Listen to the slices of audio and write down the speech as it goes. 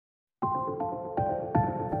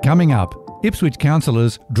Coming up, Ipswich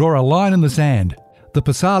councillors draw a line in the sand. The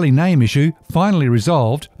Pisasale name issue finally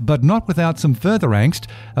resolved, but not without some further angst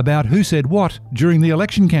about who said what during the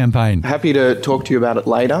election campaign. Happy to talk to you about it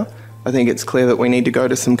later. I think it's clear that we need to go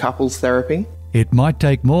to some couples therapy. It might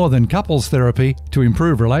take more than couples therapy to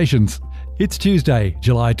improve relations. It's Tuesday,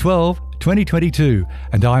 July 12, 2022,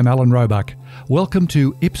 and I'm Alan Roebuck. Welcome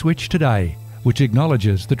to Ipswich Today, which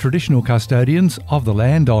acknowledges the traditional custodians of the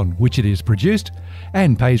land on which it is produced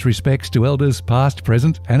and pays respects to elders past,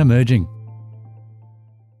 present and emerging.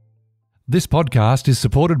 This podcast is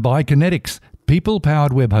supported by Kinetics,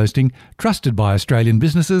 people-powered web hosting trusted by Australian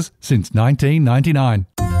businesses since 1999.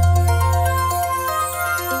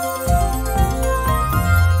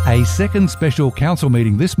 A second special council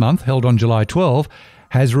meeting this month, held on July 12,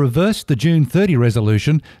 has reversed the June 30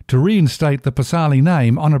 resolution to reinstate the Pisasale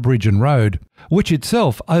name on a bridge and road, which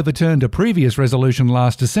itself overturned a previous resolution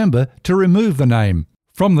last December to remove the name.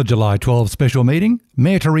 From the July 12 special meeting,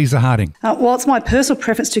 Mayor Teresa Harding. While it's my personal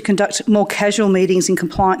preference to conduct more casual meetings in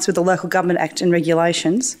compliance with the Local Government Act and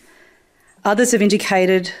regulations, others have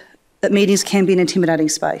indicated that meetings can be an intimidating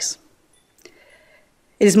space.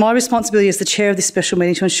 It is my responsibility as the chair of this special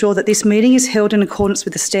meeting to ensure that this meeting is held in accordance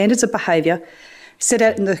with the standards of behaviour set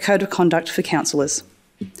out in the Code of Conduct for councillors.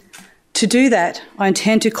 To do that, I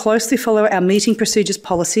intend to closely follow our meeting procedures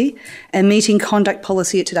policy and meeting conduct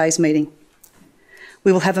policy at today's meeting.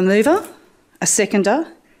 We will have a mover, a seconder,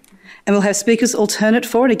 and we'll have speakers alternate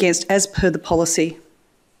for and against as per the policy.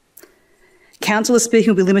 Councillor speaking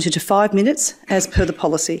will be limited to 5 minutes as per the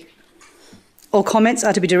policy. All comments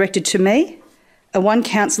are to be directed to me, and one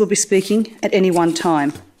councillor will be speaking at any one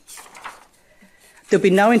time. There'll be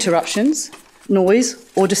no interruptions,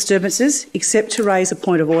 noise or disturbances except to raise a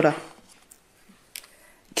point of order.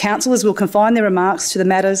 Councillors will confine their remarks to the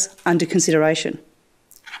matters under consideration.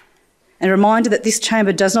 And a reminder that this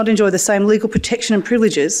chamber does not enjoy the same legal protection and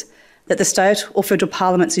privileges that the state or federal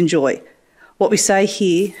parliaments enjoy. What we say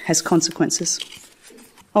here has consequences.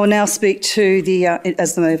 I will now speak to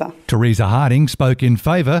as the mover. Teresa Harding spoke in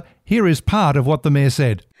favour. Here is part of what the Mayor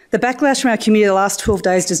said. The backlash from our community the last 12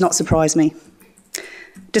 days does not surprise me.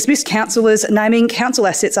 Dismissed councillors naming council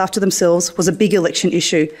assets after themselves was a big election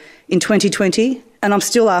issue in 2020, and I'm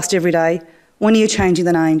still asked every day, when are you changing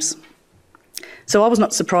the names? So I was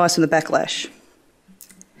not surprised from the backlash.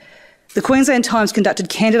 The Queensland Times conducted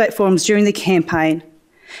candidate forums during the campaign,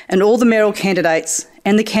 and all the mayoral candidates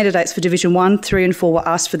and the candidates for Division 1, 3 and 4 were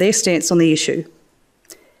asked for their stance on the issue.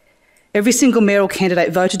 Every single mayoral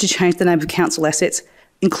candidate voted to change the name of council assets,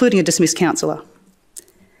 including a dismissed councillor.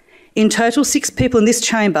 In total, 6 people in this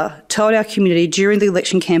chamber told our community during the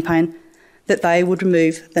election campaign that they would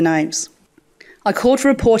remove the names. I called for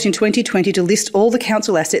a report in 2020 to list all the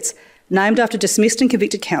council assets named after dismissed and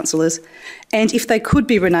convicted councillors, and if they could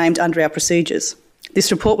be renamed under our procedures.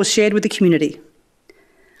 This report was shared with the community.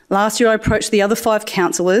 Last year I approached the other 5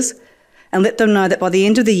 councillors and let them know that by the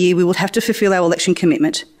end of the year we would have to fulfil our election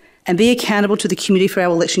commitment and be accountable to the community for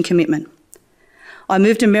our election commitment. I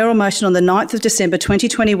moved a mayoral motion on the 9th of December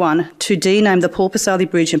 2021 to dename the Paul Pisasale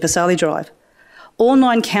Bridge and Pisasale Drive. All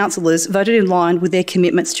 9 councillors voted in line with their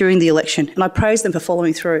commitments during the election, and I praise them for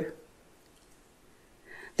following through.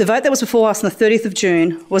 The vote that was before us on the 30th of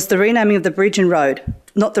June was the renaming of the bridge and road,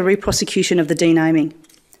 not the re-prosecution of the denaming.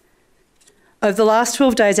 Over the last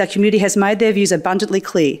 12 days, our community has made their views abundantly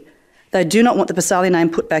clear. They do not want the Pisasale name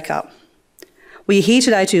put back up. We are here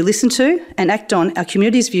today to listen to and act on our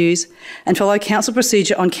community's views and follow council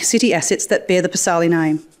procedure on city assets that bear the Pisasale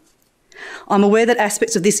name. I'm aware that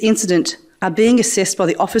aspects of this incident are being assessed by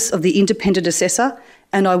the Office of the Independent Assessor,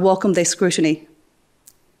 and I welcome their scrutiny.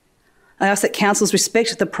 I ask that councillors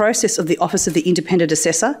respect the process of the Office of the Independent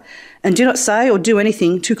Assessor and do not say or do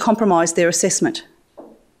anything to compromise their assessment.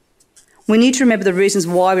 We need to remember the reasons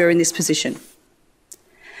why we are in this position.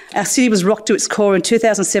 Our city was rocked to its core in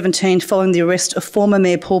 2017 following the arrest of former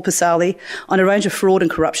Mayor Paul Pisasale on a range of fraud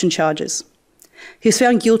and corruption charges. He was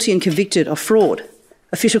found guilty and convicted of fraud,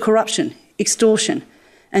 official corruption, extortion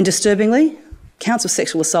and, disturbingly, counts of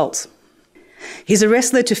sexual assaults. His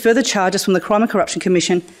arrest led to further charges from the Crime and Corruption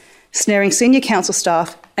Commission, snaring senior council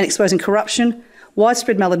staff and exposing corruption,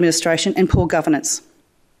 widespread maladministration and poor governance.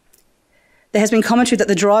 There has been commentary that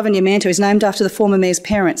the drive in Yamanto is named after the former mayor's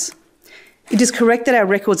parents. It is correct that our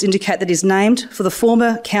records indicate that it is named for the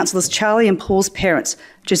former councillors Charlie and Paul's parents,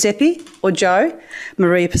 Giuseppe or Joe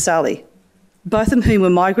Maria Pisasale, both of whom were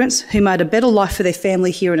migrants who made a better life for their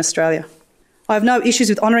family here in Australia. I have no issues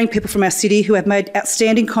with honouring people from our city who have made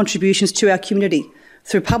outstanding contributions to our community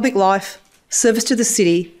through public life, service to the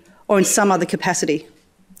city or in some other capacity.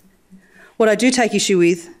 What I do take issue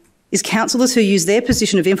with is councillors who use their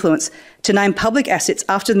position of influence to name public assets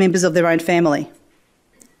after the members of their own family.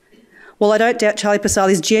 While I don't doubt Charlie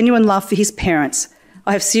Pisasale's genuine love for his parents,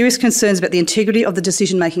 I have serious concerns about the integrity of the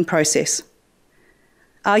decision-making process.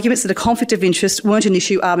 Arguments that a conflict of interest weren't an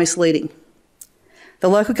issue are misleading. The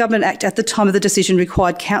Local Government Act at the time of the decision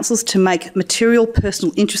required councillors to make material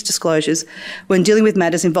personal interest disclosures when dealing with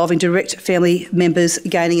matters involving direct family members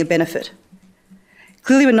gaining a benefit.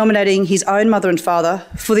 Clearly, when nominating his own mother and father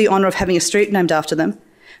for the honour of having a street named after them,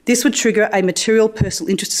 this would trigger a material personal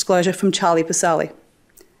interest disclosure from Charlie Pisasale.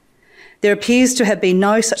 There appears to have been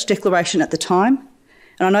no such declaration at the time,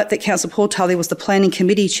 and I note that Councillor Paul Tully was the Planning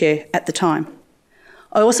Committee Chair at the time.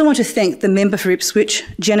 I also want to thank the member for Ipswich,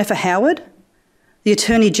 Jennifer Howard, the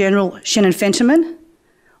Attorney-General, Shannon Fentiman,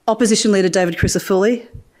 Opposition Leader David Crisafulli,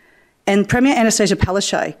 and Premier Anastasia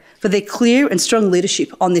Palaszczuk for their clear and strong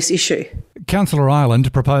leadership on this issue. Councillor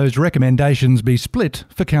Ireland proposed recommendations be split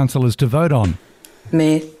for councillors to vote on.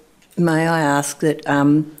 Mayor, may I ask that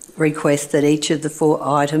request that each of the 4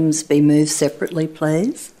 items be moved separately,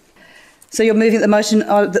 please? So you're moving the motion,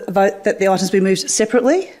 the vote that the items be moved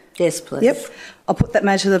separately? Yes, please. Yep. I'll put that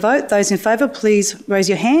matter to the vote. Those in favour, please raise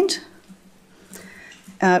your hand.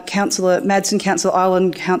 Councillor Madsen, Councillor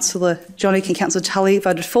Ireland, Councillor Johnnick and Councillor Tully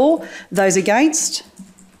voted for. Those against?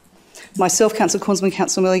 Myself, Councillor Cornsman,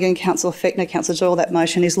 Councillor Milligan, Councillor Fechner, Councillor Doyle, that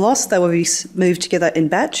motion is lost. They will be moved together in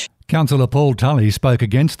batch. Councillor Paul Tully spoke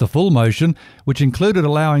against the full motion, which included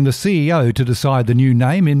allowing the CEO to decide the new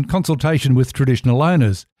name in consultation with traditional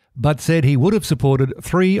owners, but said he would have supported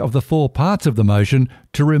 3 of the 4 parts of the motion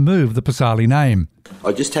to remove the Pisasale name.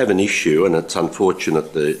 I just have an issue, and it's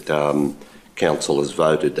unfortunate that Council has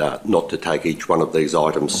voted not to take each one of these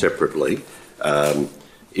items separately.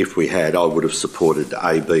 If we had, I would have supported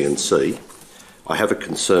A, B and C. I have a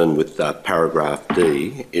concern with paragraph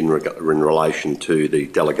D in relation to the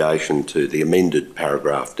delegation to the amended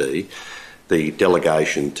paragraph D, the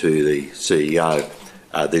delegation to the CEO.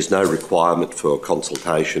 There's no requirement for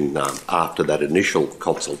consultation after that initial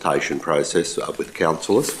consultation process with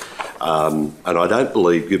councillors. And I don't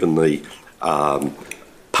believe, given the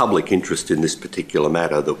public interest in this particular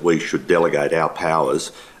matter, that we should delegate our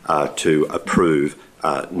powers to approve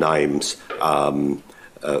names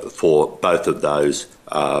for both of those,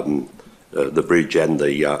 the bridge and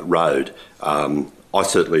the road. I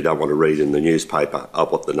certainly don't want to read in the newspaper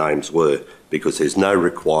what the names were, because there's no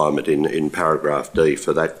requirement in paragraph D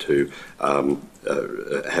for that to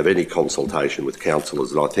have any consultation with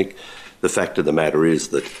councillors. And I think the fact of the matter is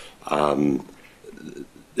that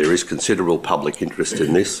there is considerable public interest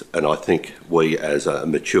in this, and I think we as a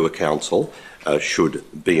mature council should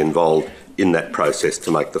be involved in that process to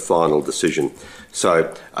make the final decision.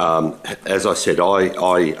 So, as I said,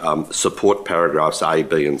 I support paragraphs A,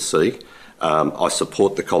 B and C. I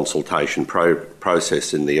support the consultation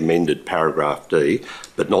process in the amended paragraph D,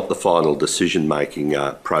 but not the final decision-making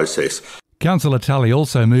process. Councillor Tully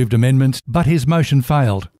also moved amendments, but his motion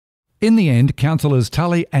failed. In the end, Councillors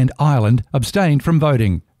Tully and Ireland abstained from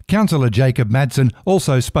voting. Councillor Jacob Madsen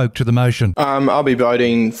also spoke to the motion. I'll be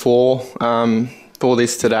voting for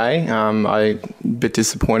this today. I'm a bit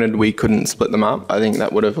disappointed we couldn't split them up. I think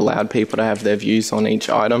that would have allowed people to have their views on each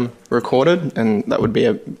item recorded, and that would be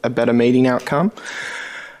a better meeting outcome.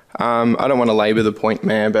 I don't want to labour the point,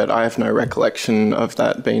 Mayor, but I have no recollection of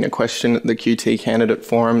that being a question at the QT candidate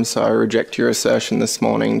forum, so I reject your assertion this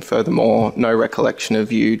morning. Furthermore, no recollection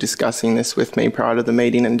of you discussing this with me prior to the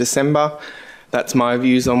meeting in December. That's my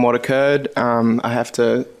views on what occurred. I have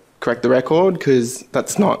to correct the record because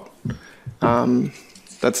that's not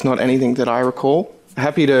anything that I recall.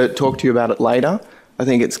 Happy to talk to you about it later. I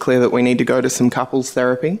think it's clear that we need to go to some couples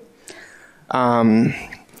therapy.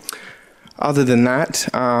 Other than that,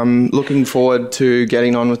 looking forward to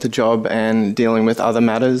getting on with the job and dealing with other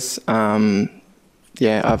matters.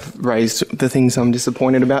 I've raised the things I'm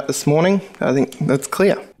disappointed about this morning. I think that's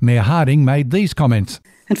clear. Mayor Harding made these comments.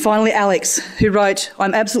 And finally, Alex, who wrote,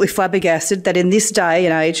 "I'm absolutely flabbergasted that in this day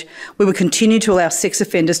and age, we would continue to allow sex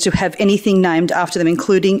offenders to have anything named after them,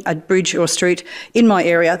 including a bridge or a street in my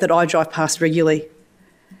area that I drive past regularly."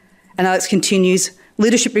 And Alex continues,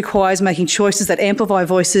 "Leadership requires making choices that amplify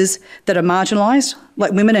voices that are marginalised,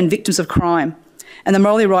 like women and victims of crime. And the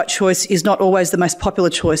morally right choice is not always the most popular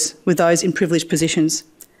choice with those in privileged positions."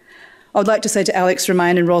 I would like to say to Alex,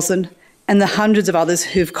 Romain and Roslyn, and the hundreds of others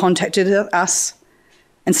who've contacted us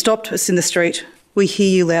and stopped us in the street, we hear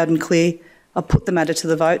you loud and clear. I'll put the matter to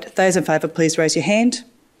the vote. Those in favour, please raise your hand.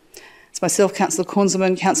 It's myself, Councillor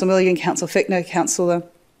Cornsman, Councillor Milligan, Councillor Fechner, Councillor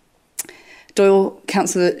Doyle,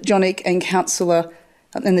 Councillor Johnnick and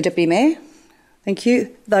the Deputy Mayor. Thank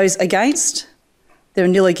you. Those against? There are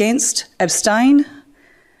nil against. Abstain.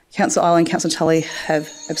 Councillor Island and Councillor Tully have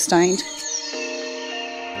abstained.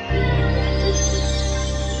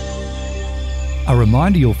 A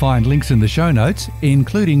reminder, you'll find links in the show notes,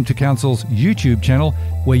 including to Council's YouTube channel,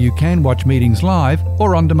 where you can watch meetings live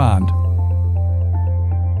or on demand.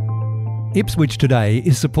 Ipswich Today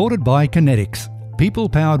is supported by Kinetics,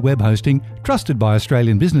 people-powered web hosting trusted by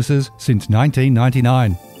Australian businesses since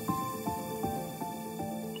 1999.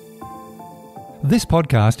 This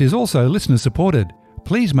podcast is also listener-supported.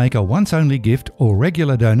 Please make a once-only gift or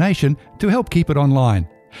regular donation to help keep it online.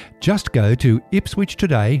 Just go to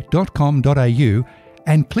ipswichtoday.com.au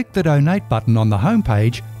and click the donate button on the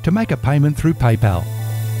homepage to make a payment through PayPal.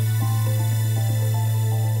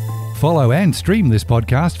 Follow and stream this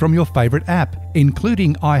podcast from your favourite app,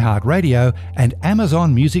 including iHeartRadio and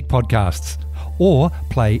Amazon Music Podcasts, or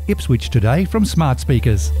play Ipswich Today from smart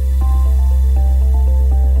speakers.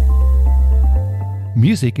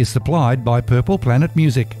 Music is supplied by Purple Planet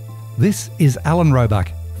Music. This is Alan Roebuck.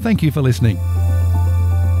 Thank you for listening.